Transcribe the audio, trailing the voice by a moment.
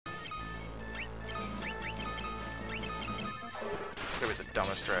gonna be the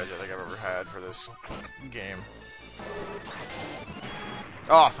dumbest strategy I think I've ever had for this game.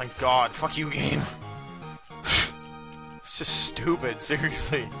 Oh, thank God. Fuck you, game. It's just stupid,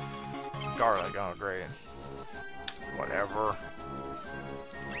 seriously. Garlic, oh great. Whatever.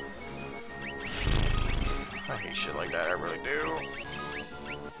 I hate shit like that, I really do.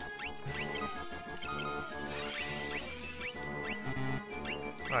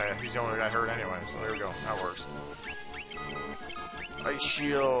 Oh yeah, he's the only one that got hurt anyway, so there we go. That works. Ice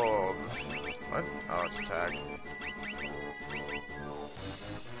shield. What? Oh, it's attack.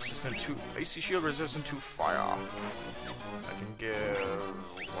 Resistant to icy shield, resistant to fire. I can give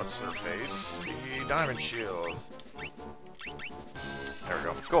what's their face? The diamond shield. There we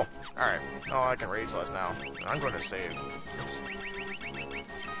go. Cool. Alright. Oh, I can rage less now. I'm going to save. Oops.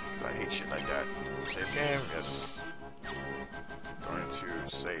 I hate shit like that. Save game, yes. Going to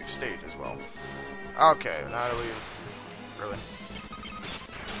save state as well. Okay, now that we've... Really?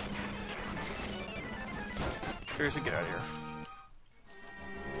 Seriously, get out of here.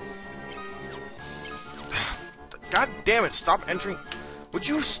 God damn it, stop entering... Would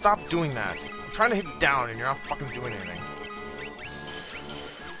you stop doing that? I'm trying to hit down and you're not fucking doing anything.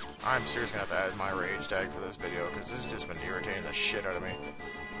 I'm seriously gonna have to add my rage tag for this video, because this has just been irritating the shit out of me.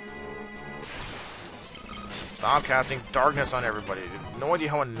 Stop casting darkness on everybody. No idea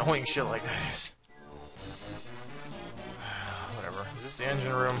how annoying shit like that is. Whatever. Is this the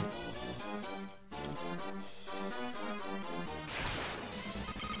engine room?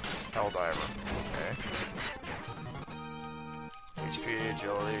 Helldiver. Okay. HP,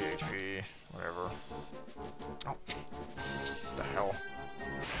 agility, HP, whatever. Oh. What the hell?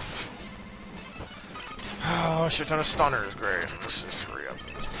 Oh, shit ton of stunners. Great. Let's just hurry up,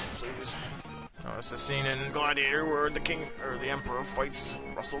 please. Oh, it's the scene in Gladiator where the king, or the emperor, fights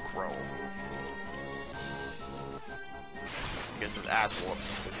Russell Crowe. He gets his ass whooped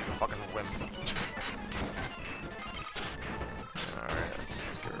because he's a fucking wimp. Alright, let's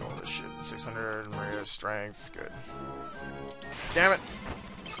just get rid of all this shit. 600, Maria's strength, good. Damn it!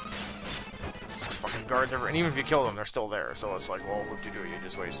 These fucking guards ever, and even if you kill them, they're still there, so it's like, well, what do you do? You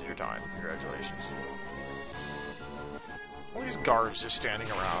just wasted your time. Congratulations. All these guards just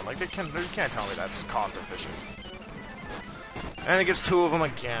standing around, like, they can't tell me that's cost efficient. And it gets two of them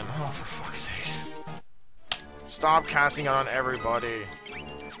again. Oh, for fuck's sake. Stop casting it on everybody. I'm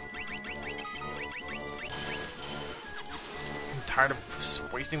tired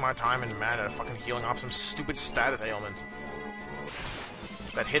of wasting my time and mana fucking healing off some stupid status ailment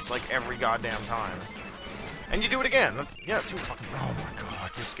that hits like every goddamn time. And you do it again. Yeah, too fucking... Oh my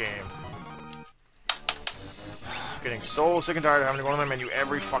god, this game. Getting so sick and tired of having to go on my menu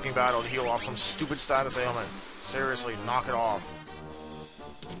every fucking battle to heal off some stupid status ailment. Seriously, knock it off.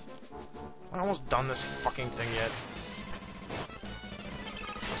 I almost done this fucking thing yet.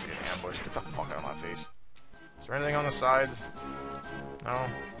 I'm supposed to get ambushed. Get the fuck out of my face. Is there anything on the sides? No?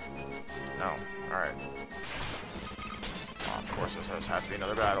 No. Alright. Oh, of course this has to be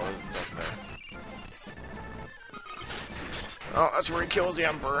another battle, doesn't it? Oh, that's where he kills the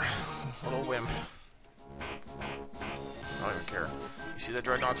Emperor. Little wimp. I don't even care. You see the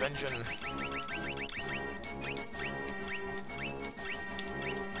Dreadnaught's engine?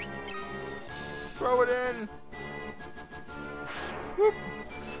 Throw it in! Whoop!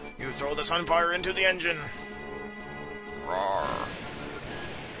 You throw the Sunfire into the engine! Roar!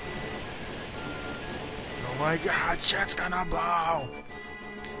 Oh my god, shit's gonna blow!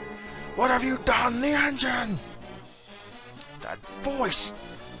 What have you done, the engine? That voice!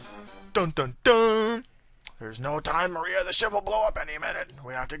 Dun dun dun! There's no time, Maria. The ship will blow up any minute.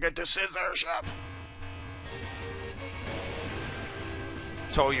 We have to get to Sid's airship.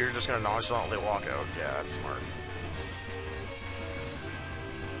 So you're just gonna nonchalantly walk out? Yeah, that's smart.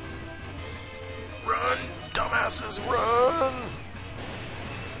 Run, dumbasses, run!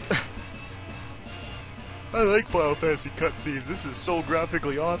 I like Final Fantasy cutscenes. This is so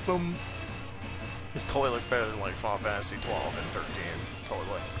graphically awesome. This totally looks better than like Final Fantasy 12 and 13.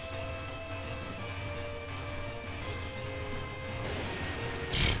 Totally.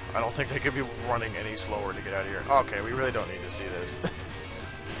 I don't think they could be running any slower to get out of here. Okay, we really don't need to see this.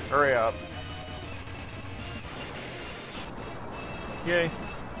 Hurry up. Yay.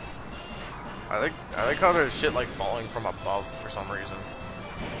 I like how there's shit like falling from above for some reason.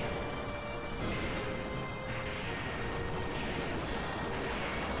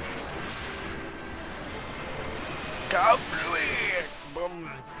 Kablooey! Boom.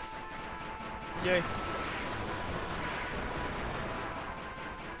 Yay.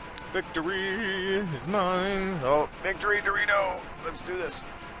 Victory is mine. Oh, victory, Dorito! Let's do this.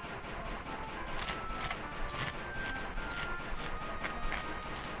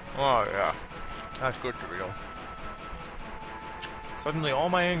 Oh yeah, that's good to know. Suddenly all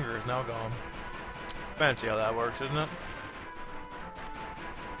my anger is now gone. Fancy how that works, isn't it?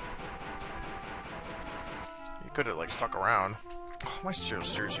 You could have like stuck around. Oh, my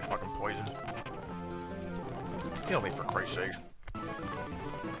seriously fucking poisoned. Kill me for Christ's sake.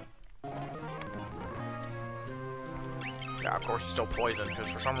 Yeah, of course it's still poison, because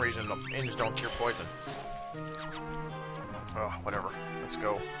for some reason the inns don't cure poison. Oh, whatever. Let's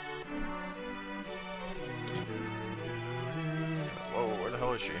go. Whoa, where the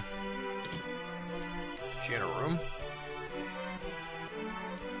hell is she? Is she in a room?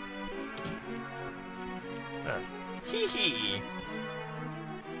 Hee hee!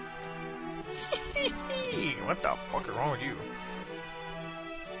 Hee hee! What the fuck is wrong with you?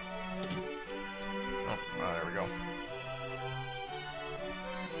 Oh, there we go.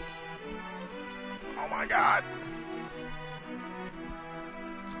 Oh my god!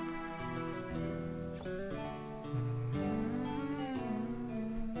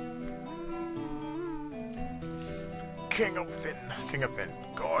 King of Finn,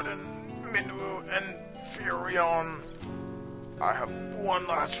 Gordon, Minwu, and Furion. I have one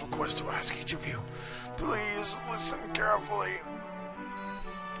last request to ask each of you. Please listen carefully.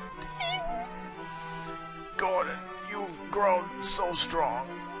 Gordon, you've grown so strong.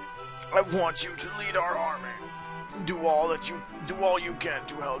 I want you to lead our army. Do all you can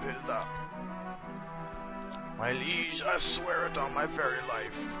to help Hilda. My liege, I swear it on my very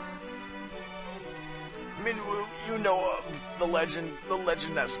life. Minwu, you know of the legend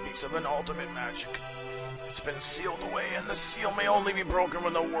that speaks of an ultimate magic. It's been sealed away, and the seal may only be broken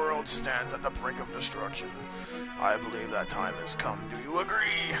when the world stands at the brink of destruction. I believe that time has come. Do you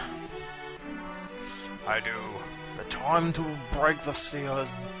agree? I do. The time to break the seal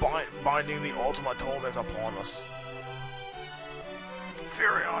is binding the ultimate tome is upon us.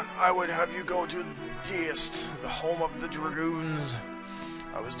 Furion, I would have you go to Deist, the home of the Dragoons.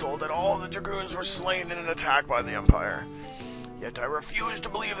 I was told that all the Dragoons were slain in an attack by the Empire. Yet I refuse to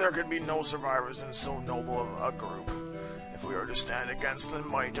believe there could be no survivors in so noble a group. If we are to stand against the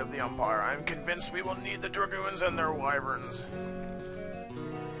might of the Empire, I am convinced we will need the Dragoons and their wyverns.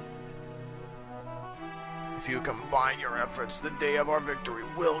 If you combine your efforts, the day of our victory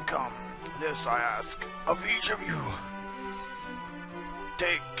will come. This I ask of each of you.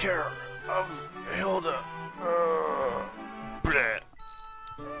 Take care of Hilda. Bleh.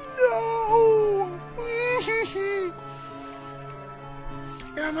 No!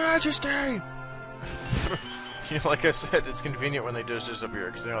 Your Majesty! Like I said, it's convenient when they just disappear,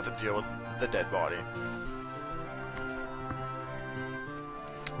 because they don't have to deal with the dead body.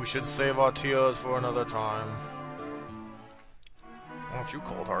 We should save our tears for another time. Aren't you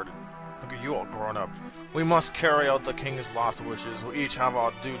cold-hearted? Look at you all grown up. We must carry out the king's last wishes. We each have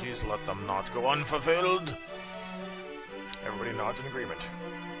our duties. Let them not go unfulfilled. Everybody nods in agreement.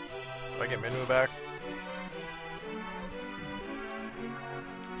 Do I get Minwu back?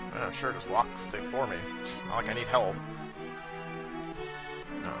 Sure, just walk for me. It's not like I need help.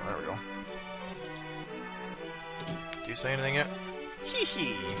 Oh, there we go. Do you say anything yet? Hee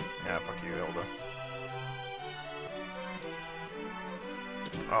hee. Yeah, fuck you, Hilda.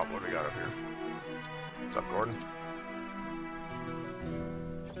 Oh, what do we got up here? What's up, Gordon?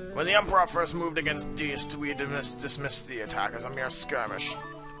 When the Emperor first moved against Deist, we dismissed the attack as a mere skirmish.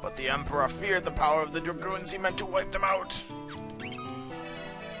 But the Emperor feared the power of the Dragoons. He meant to wipe them out.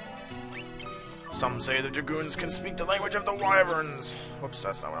 Some say the Dragoons can speak the language of the wyverns. Whoops,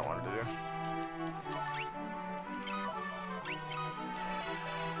 that's not what I wanted to do.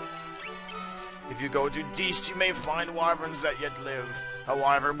 If you go to Deist, you may find wyverns that yet live. A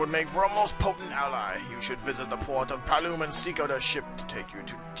wyvern would make for a most potent ally. You should visit the port of Palum and seek out a ship to take you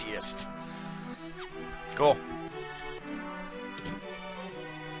to Deist. Cool.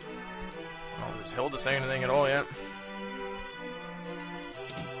 Oh, does Hilda say anything at all yet?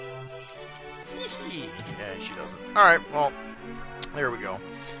 Yeah, she doesn't. Alright, well, there we go.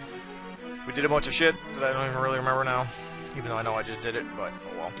 We did a bunch of shit that I don't even really remember now. Even though I know I just did it, but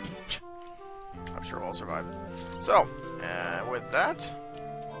oh well. I'm sure we'll survive. So, with that,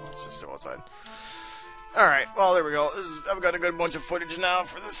 let's just go outside. Alright, well, there we go. I've got a good bunch of footage now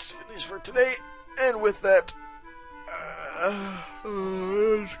for this, at least for today. And with that,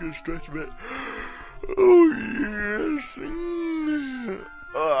 I'm just gonna stretch a bit. Oh,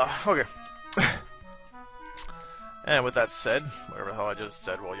 yes. Okay. And with that said, whatever the hell I just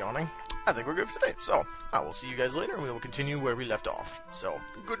said while yawning, I think we're good for today. So, I will see you guys later, and we will continue where we left off. So,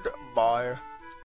 goodbye.